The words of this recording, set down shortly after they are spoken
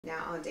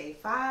Now on day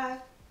 5,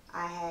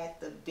 I had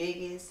the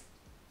biggest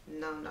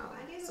no.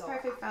 Finding the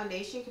perfect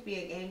foundation could be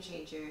a game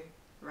changer,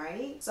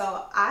 right?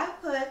 So I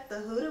put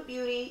the Huda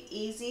Beauty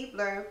Easy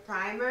Blur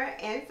primer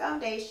and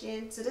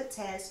foundation to the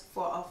test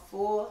for a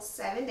full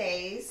 7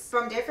 days.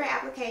 From different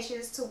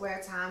applications to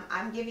wear time,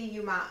 I'm giving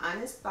you my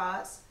honest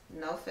thoughts,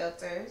 no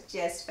filters,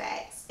 just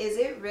facts. Is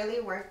it really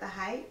worth the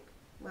hype?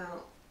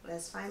 Well,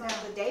 let's find out.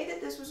 The day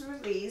that this was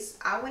released,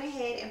 I went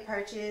ahead and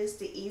purchased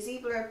the Easy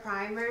Blur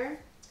primer,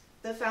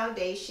 the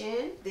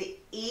foundation, the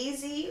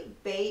Easy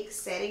Bake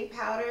setting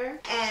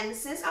powder, and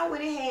since I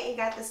went ahead and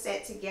got the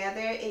set together,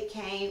 it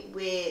came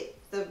with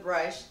the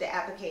brush, the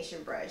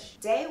application brush.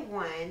 Day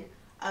 1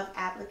 of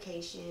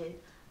application,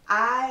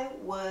 I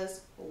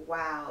was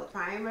wowed.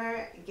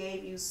 Primer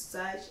gave you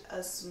such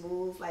a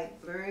smooth,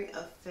 like, blurring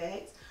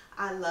effect.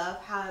 I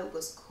love how it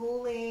was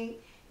cooling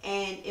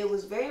and it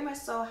was very much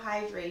so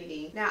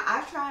hydrating. Now,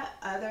 I've tried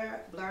other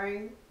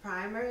blurring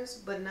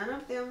primers, but none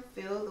of them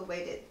feel the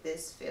way that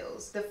this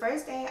feels. The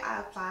first day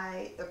I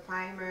applied the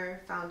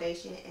primer,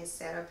 foundation, and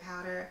setter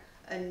powder,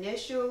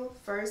 initial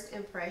first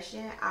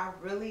impression, I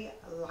really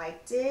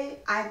liked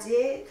it. I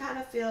did kind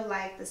of feel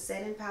like the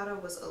setting powder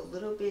was a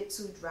little bit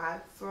too dry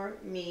for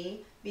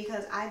me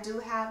because I do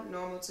have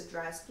normal to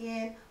dry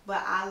skin,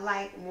 but I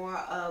like more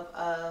of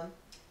a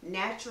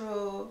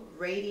natural,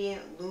 radiant,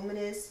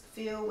 luminous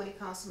feel when it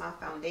comes to my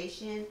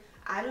foundation.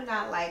 I do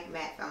not like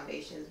matte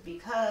foundations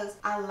because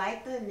I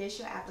like the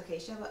initial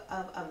application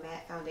of a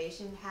matte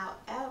foundation.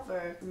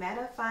 However,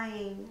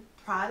 mattifying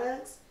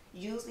products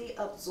usually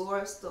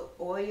absorbs the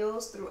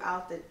oils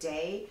throughout the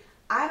day.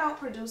 I don't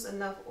produce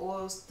enough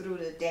oils through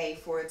the day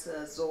for it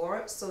to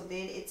absorb, so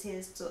then it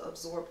tends to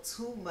absorb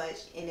too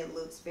much and it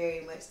looks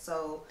very much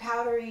so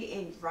powdery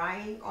and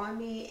drying on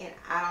me, and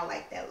I don't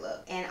like that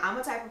look. And I'm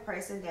a type of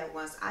person that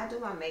once I do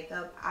my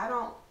makeup, I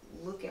don't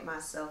look at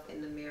myself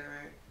in the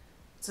mirror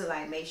to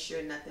like make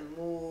sure nothing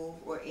move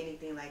or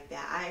anything like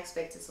that. I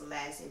expect it to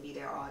last and be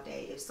there all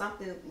day. If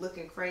something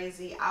looking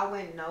crazy, I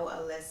wouldn't know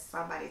unless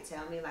somebody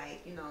tell me,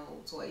 like, you know,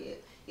 Toya,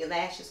 your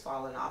lashes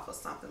falling off or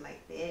something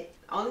like that.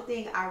 The only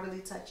thing I really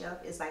touch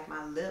up is like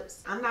my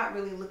lips. I'm not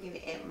really looking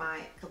at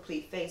my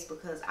complete face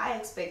because I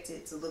expect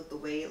it to look the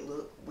way it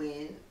looked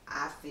when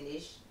I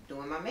finished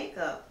doing my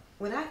makeup.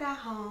 When I got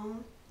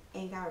home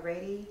and got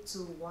ready to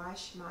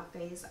wash my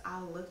face,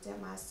 I looked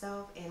at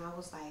myself and I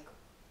was like,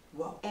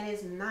 whoa. And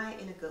it's not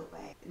in a good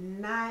way.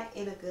 Not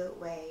in a good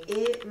way.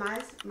 My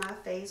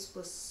face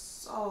was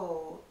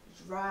so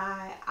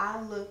dry.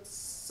 I looked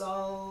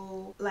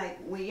so, like,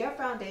 when your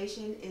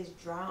foundation is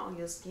dry on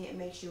your skin, it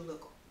makes you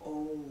look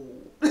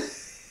old.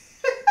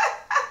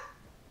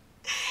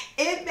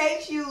 It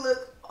makes you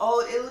look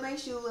old. It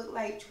makes you look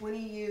like 20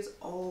 years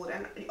old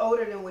and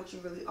older than what you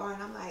really are.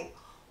 And I'm like,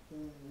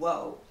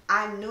 whoa.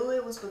 I knew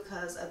it was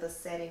because of the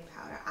setting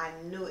powder. I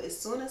knew as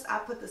soon as I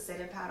put the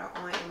setting powder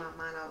on, in my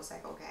mind I was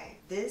like, okay,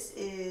 this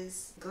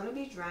is gonna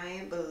be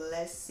drying, but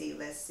let's see,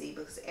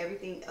 because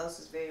everything else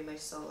is very much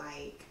so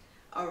like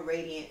a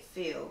radiant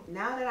feel.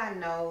 Now that I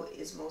know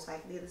it's most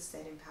likely the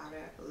setting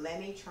powder, let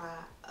me try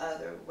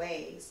other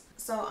ways.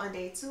 So on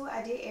day 2,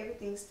 I did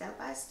everything step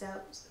by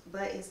step,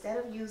 but instead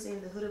of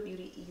using the Huda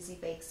Beauty Easy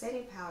Bake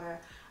setting powder,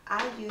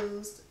 I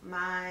used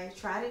my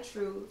tried and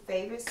true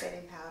favorite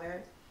setting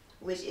powder,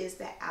 which is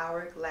the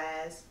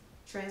Hourglass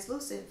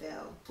translucent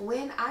veil.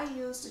 When I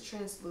used the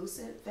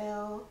translucent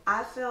veil,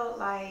 I felt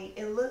like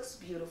it looks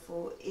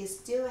beautiful. It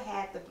still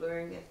had the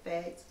blurring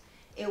effect.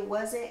 It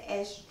wasn't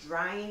as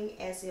drying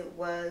as it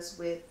was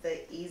with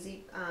the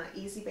Easy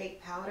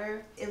Bake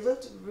powder. It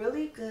looked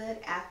really good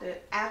after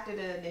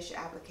the initial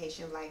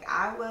application. Like,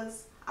 I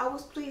was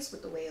pleased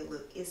with the way it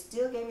looked. It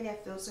still gave me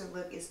that filter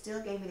look. It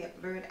still gave me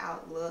that blurred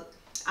out look.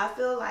 I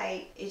feel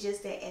like it's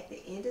just that at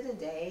the end of the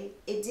day,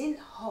 it didn't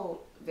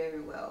hold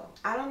very well.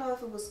 I don't know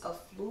if it was a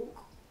fluke.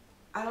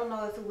 I don't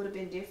know if it would have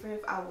been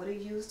different if I would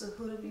have used the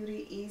Huda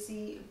Beauty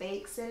Easy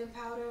Bake setting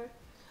powder.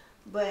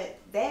 But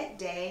that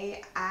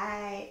day,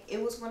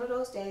 it was one of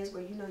those days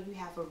where, you know, you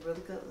have a really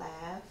good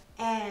laugh.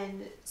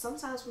 And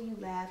sometimes when you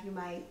laugh, you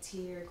might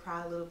tear,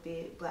 cry a little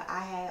bit. But I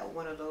had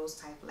one of those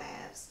type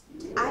laughs.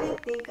 I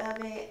didn't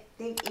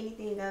think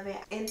anything of it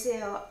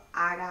until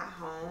I got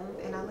home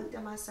and I looked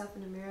at myself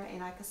in the mirror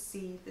and I could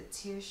see the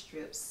tear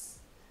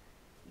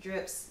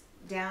drips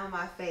down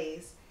my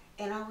face.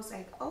 And I was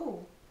like,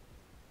 oh,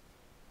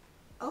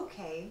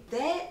 okay.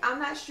 That, I'm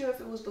not sure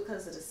if it was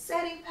because of the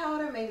setting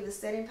powder. Maybe the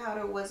setting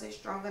powder wasn't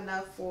strong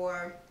enough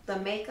for the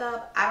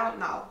makeup. I don't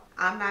know.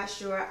 I'm not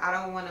sure. I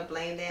don't want to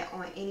blame that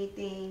on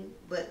anything,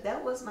 but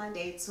that was my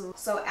day 2.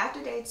 So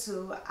after day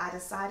 2, I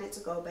decided to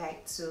go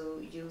back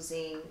to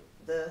using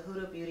the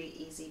Huda Beauty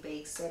Easy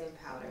Bake setting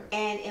powder.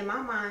 And in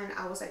my mind,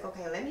 I was like,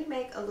 okay, let me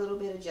make a little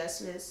bit of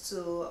adjustments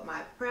to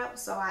my prep.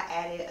 So I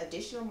added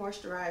additional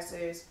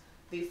moisturizers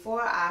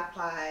before I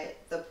applied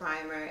the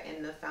primer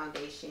and the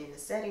foundation and the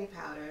setting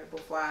powder,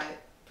 before I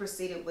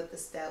proceeded with the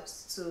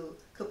steps to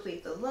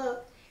complete the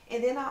look.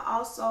 And then I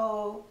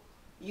also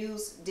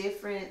used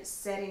different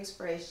setting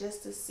sprays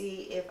just to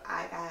see if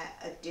I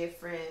got a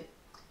different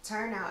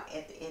turnout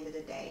at the end of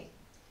the day.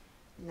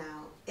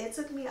 It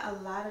took me a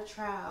lot of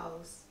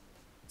trials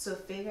to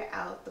figure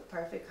out the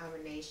perfect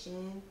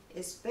combination,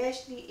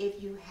 especially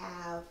if you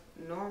have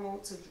normal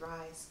to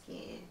dry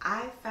skin.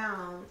 I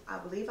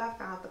believe I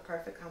found the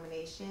perfect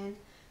combination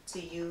to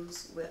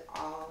use with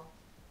all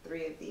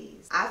 3 of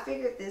these. I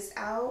figured this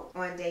out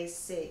on day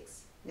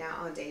 6. Now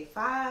on day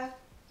 5,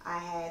 I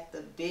had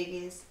the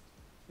biggest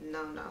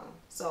no.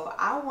 So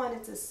I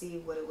wanted to see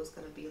what it was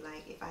going to be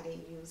like if I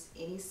didn't use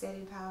any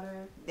setting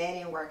powder. That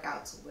didn't work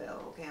out too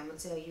well. Okay, I'm going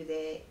to tell you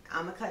that.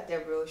 I'm going to cut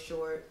that real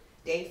short.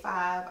 Day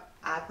 5,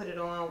 I put it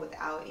on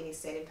without any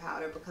setting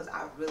powder because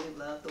I really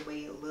loved the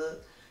way it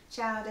looked.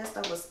 Child, that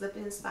stuff was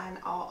slipping and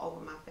sliding all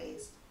over my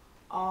face.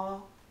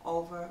 All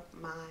over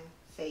my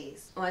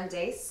face. On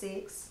day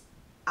 6,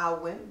 I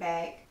went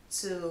back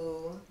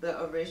to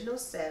the original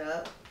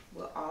setup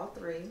with all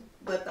 3,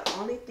 but the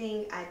only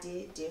thing I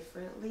did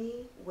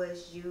differently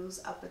was use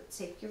a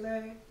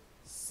particular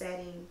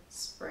setting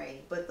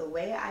spray. But the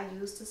way I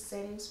use the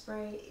setting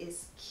spray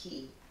is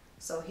key.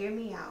 So hear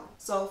me out.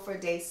 So for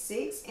day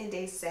 6 and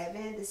day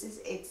 7, this is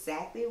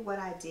exactly what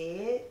I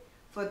did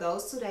for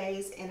those 2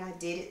 days, and I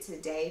did it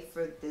today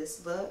for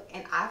this look.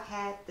 And I've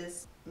had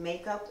this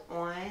makeup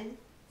on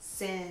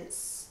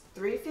since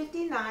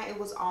 3:59. It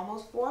was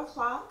almost 4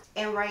 o'clock,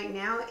 and right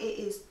now it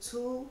is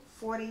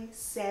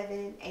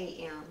 2:47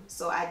 a.m.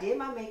 So I did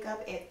my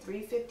makeup at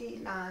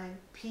 3:59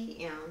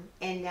 p.m.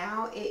 and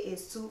now it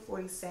is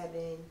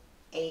 2:47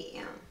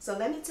 a.m. So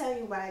let me tell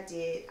you what I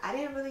did. I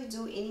didn't really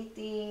do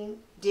anything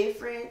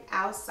different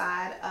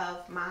outside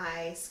of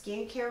my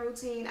skincare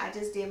routine. I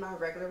just did my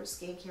regular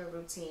skincare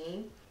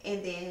routine,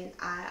 and then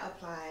I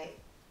applied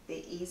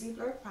the Easy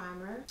Blur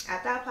primer.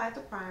 After I applied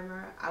the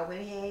primer, I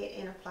went ahead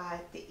and applied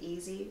the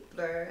Easy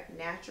Blur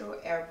Natural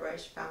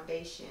Airbrush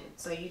Foundation.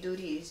 So you do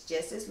these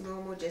just as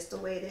normal, just the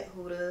way that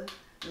Huda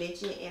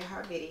mentioned in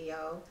her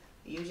video.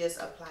 You just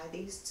apply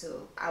these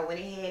 2. I went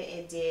ahead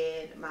and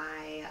did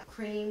my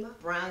cream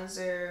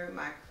bronzer,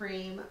 my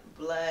cream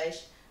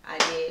blush. I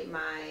did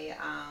my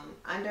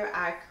under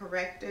eye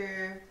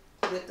corrector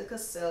with the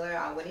concealer.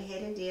 I went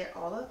ahead and did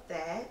all of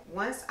that.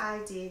 Once I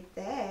did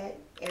that,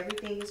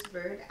 everything is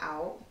blurred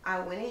out.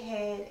 I went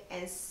ahead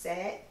and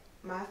set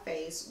my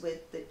face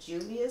with the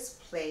Juvia's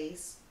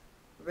Place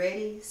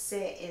Ready,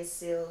 Set, and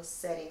Seal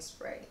setting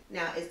spray.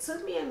 Now it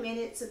took me a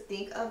minute to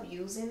think of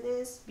using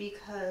this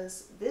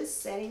because this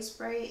setting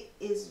spray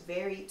is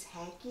very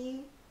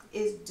tacky.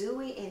 It's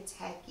dewy and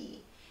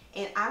tacky,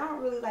 and I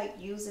don't really like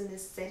using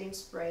this setting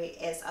spray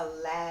as a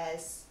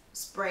last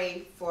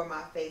spray for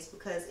my face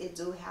because it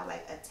do have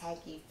like a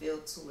tacky feel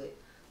to it.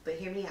 But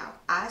hear me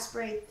out. I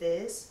sprayed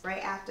this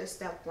right after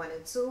step 1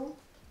 and 2.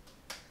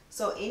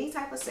 So any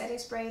type of setting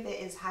spray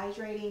that is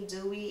hydrating,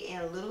 dewy,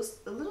 and a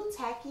little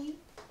tacky,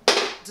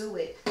 do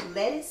it.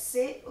 Let it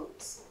sit.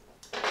 Oops.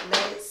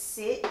 Let it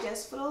sit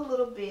just for a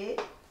little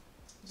bit,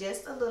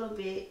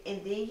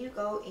 and then you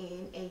go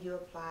in and you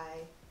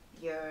apply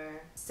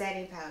your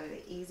setting powder,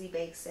 the Easy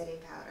Bake setting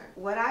powder.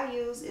 What I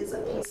use is a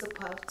piece of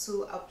puff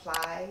to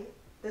apply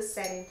the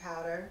setting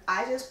powder.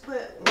 I just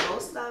put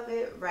most of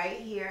it right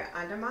here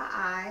under my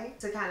eye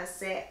to kind of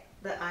set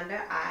the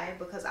under eye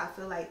because I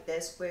feel like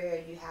that's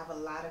where you have a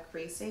lot of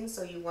creasing.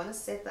 So you want to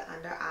set the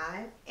under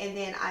eye. And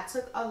then I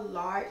took a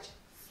large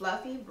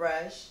fluffy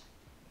brush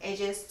and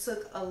just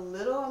took a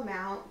little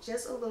amount,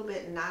 just a little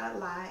bit, not a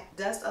lot,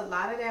 dust a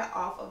lot of that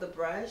off of the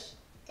brush,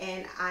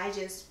 and I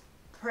just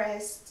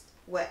pressed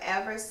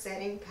whatever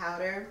setting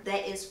powder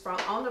that is from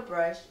on the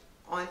brush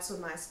onto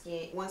my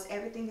skin. Once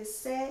everything is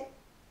set,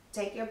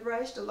 take your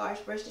brush, the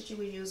large brush that you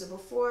were using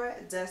before,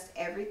 dust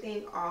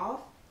everything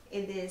off,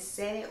 and then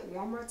set it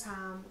one more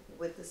time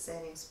with the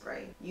setting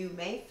spray. You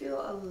may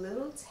feel a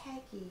little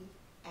tacky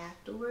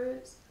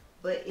afterwards,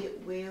 but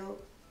it will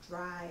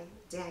dry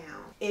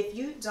down. If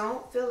you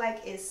don't feel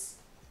like it's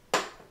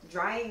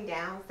drying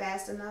down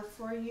fast enough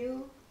for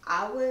you,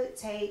 I would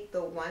take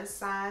the One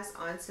Size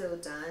Until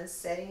Done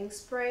setting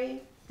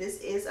spray.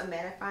 This is a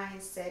mattifying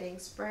setting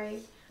spray,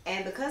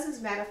 and because it's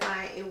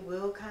mattifying, it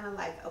will kind of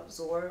like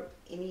absorb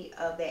any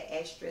of that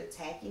extra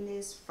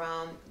tackiness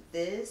from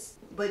this.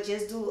 But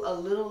just do a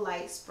little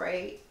light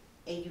spray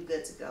and you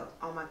good to go.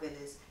 Oh my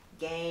goodness,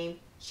 game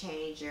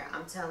changer,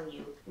 I'm telling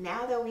you.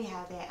 Now that we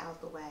have that out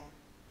the way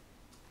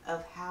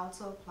of how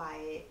to apply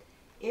it,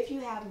 if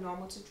you have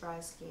normal to dry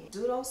skin,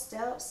 do those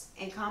steps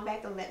and come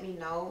back and let me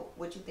know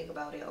what you think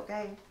about it,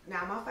 okay?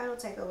 Now my final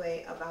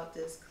takeaway about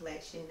this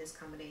collection, this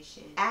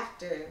combination,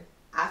 after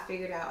I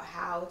figured out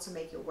how to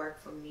make it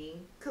work for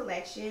me,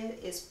 collection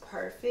is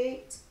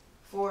perfect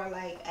for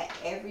like an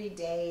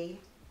everyday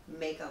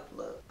makeup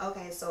look.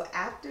 Okay, so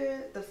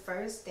after the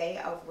first day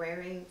of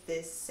wearing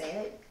this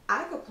set,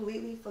 I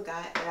completely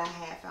forgot that I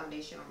had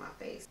foundation on my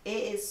face.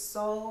 It is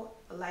so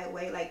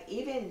lightweight. Like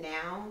even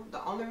now,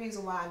 the only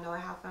reason why I know I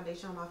have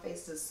foundation on my face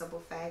is the simple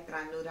fact that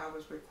I knew that I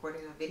was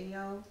recording a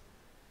video.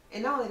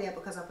 And not only that,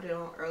 because I put it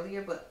on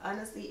earlier, but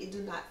honestly, it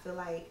do not feel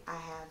like I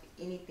have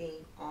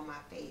anything on my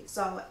face.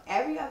 So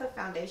every other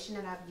foundation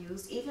that I've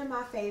used, even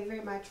my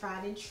favorite, my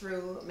tried and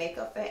true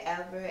Makeup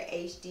Forever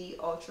HD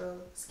Ultra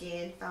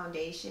Skin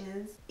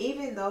foundations,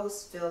 even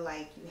those feel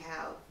like you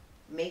have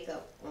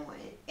makeup on.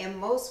 And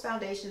most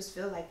foundations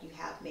feel like you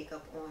have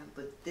makeup on,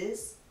 but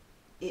this,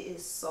 it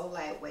is so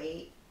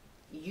lightweight.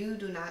 You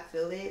do not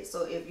feel it.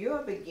 So if you're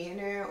a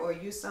beginner, or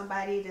you're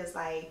somebody that's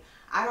like,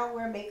 I don't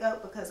wear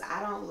makeup because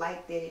I don't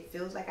like that it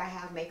feels like I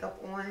have makeup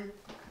on,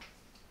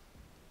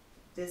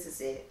 this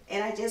is it.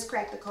 And I just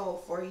cracked the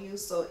code for you,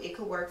 so it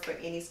could work for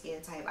any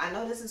skin type. I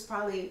know this is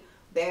probably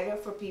better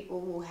for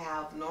people who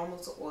have normal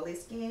to oily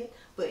skin,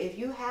 but if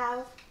you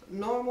have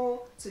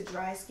normal to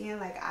dry skin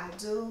like I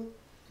do,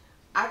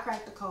 I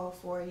cracked the code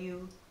for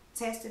you.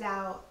 Test it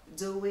out,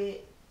 do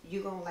it.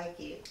 You're gonna like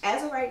it.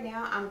 As of right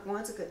now, I'm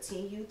going to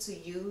continue to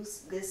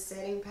use this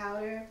setting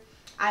powder.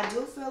 I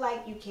do feel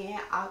like you can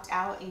opt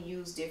out and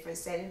use different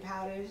setting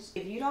powders.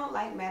 If you don't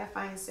like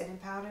mattifying setting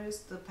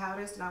powders, the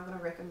powders that I'm going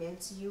to recommend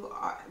to you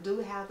do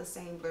have the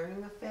same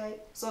blurring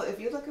effect. So if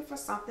you're looking for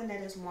something that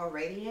is more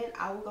radiant,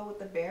 I will go with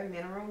the Bare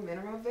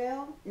Mineral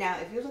Veil. Now,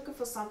 if you're looking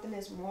for something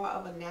that's more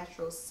of a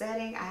natural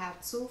setting, I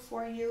have two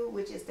for you,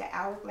 which is the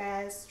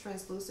Hourglass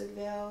Translucent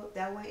Veil.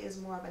 That one is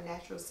more of a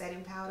natural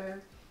setting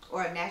powder,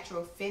 or a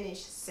natural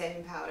finish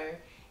setting powder.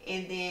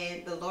 And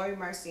then the Laura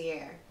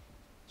Mercier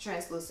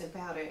translucent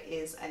powder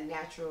is a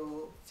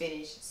natural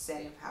finish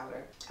setting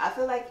powder. I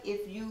feel like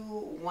if you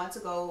want to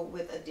go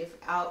with a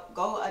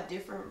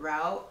different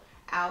route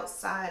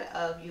outside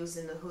of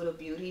using the Huda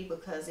Beauty,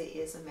 because it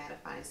is a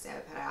mattifying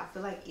setting powder, I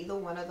feel like either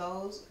one of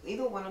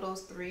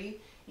those three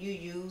you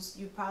use,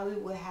 you probably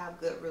would have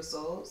good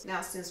results.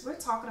 Now, since we're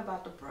talking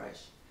about the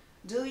brush,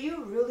 do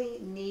you really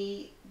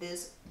need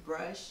this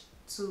brush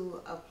to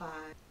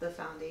apply the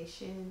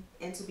foundation?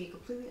 And to be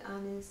completely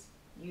honest,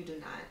 you do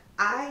not.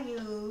 I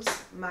use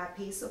my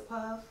Pizza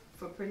Puff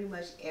for pretty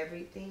much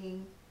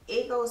everything.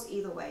 It goes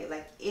either way.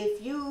 Like,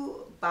 if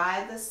you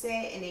buy the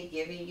set and they're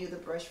giving you the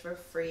brush for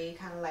free,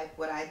 kind of like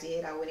what I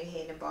did, I went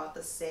ahead and bought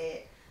the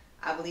set.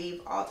 I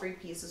believe all three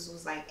pieces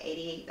was like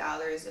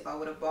 $88. If I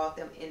would have bought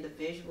them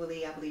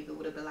individually, I believe it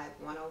would have been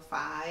like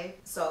 $105.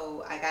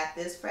 So I got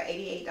this for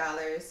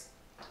 $88.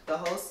 The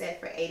whole set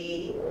for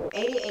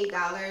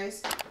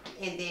 $88,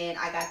 and then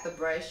I got the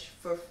brush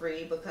for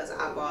free because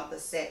I bought the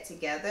set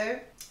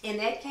together. In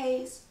that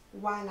case,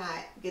 why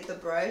not get the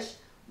brush?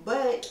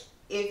 But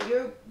if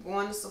you're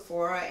going to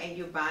Sephora and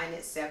you're buying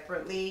it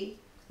separately,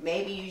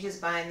 maybe you're just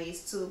buying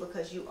these two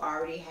because you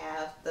already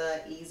have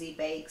the Easy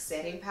Bake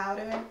setting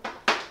powder.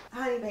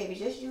 Honey baby,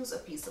 just use a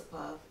Pizza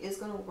Puff. It's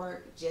gonna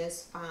work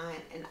just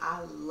fine. And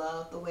I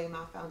love the way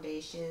my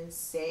foundation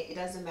set. It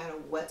doesn't matter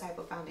what type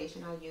of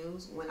foundation I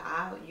use. When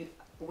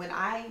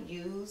I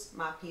use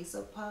my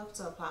Pizza Puff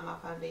to apply my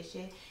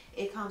foundation,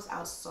 it comes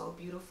out so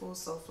beautiful,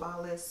 so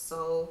flawless,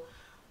 so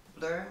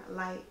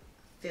blur-like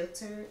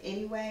filter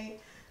anyway.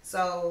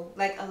 So,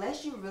 like,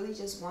 unless you really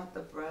just want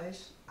the brush,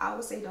 I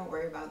would say don't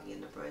worry about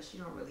getting the brush.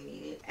 You don't really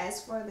need it.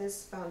 As for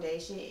this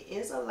foundation, it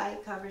is a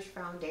light coverage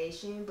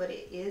foundation, but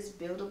it is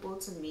buildable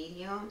to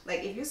medium.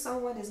 Like, if you're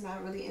someone that's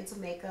not really into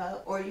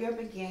makeup, or you're a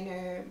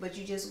beginner, but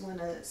you just want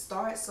to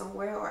start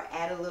somewhere or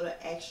add a little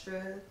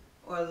extra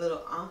or a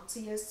little oomph to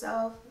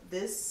yourself,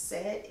 this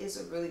set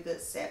is a really good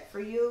set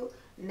for you.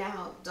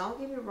 Now, don't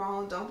get me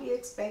wrong. Don't be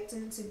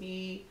expecting to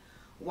be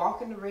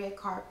walking the red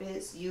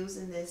carpets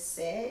using this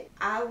set.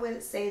 I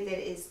wouldn't say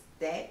that it's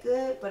that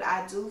good, but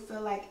I do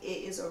feel like it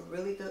is a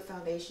really good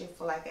foundation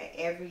for like an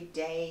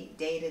everyday,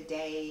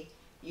 day-to-day,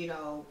 you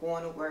know,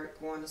 going to work,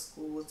 going to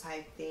school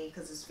type thing,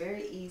 because it's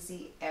very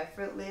easy,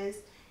 effortless,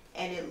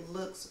 and it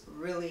looks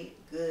really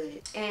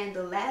good. And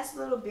the last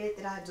little bit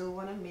that I do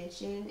want to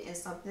mention, and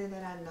something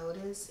that I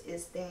noticed,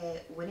 is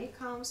that when it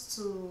comes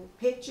to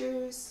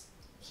pictures,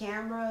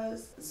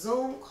 cameras,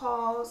 Zoom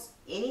calls,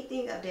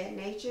 anything of that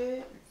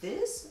nature,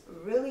 this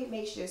really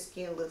makes your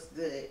skin look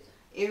good.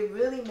 It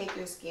really makes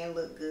your skin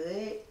look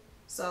good.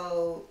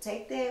 So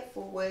take that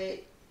for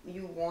what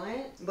you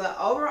want. But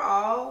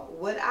overall,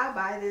 would I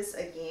buy this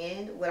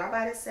again? Would I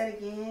buy this set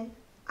again?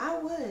 I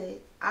would.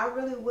 I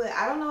really would.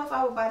 I don't know if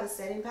I would buy the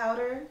setting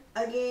powder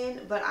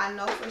again, but I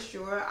know for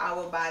sure I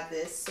will buy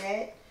this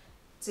set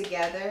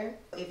together.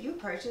 If you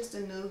purchased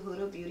the new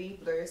Huda Beauty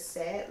Blur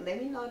set, let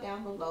me know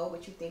down below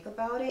what you think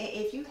about it.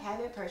 And if you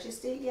haven't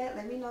purchased it yet,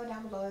 let me know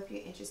down below if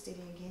you're interested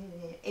in getting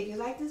it. If you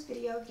like this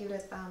video, give it a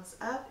thumbs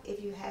up.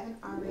 If you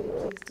haven't already,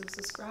 please do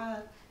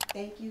subscribe.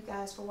 Thank you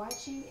guys for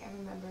watching, and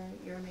remember,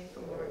 you're made for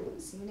more.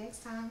 See you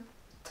next time.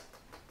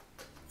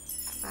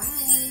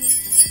 Bye.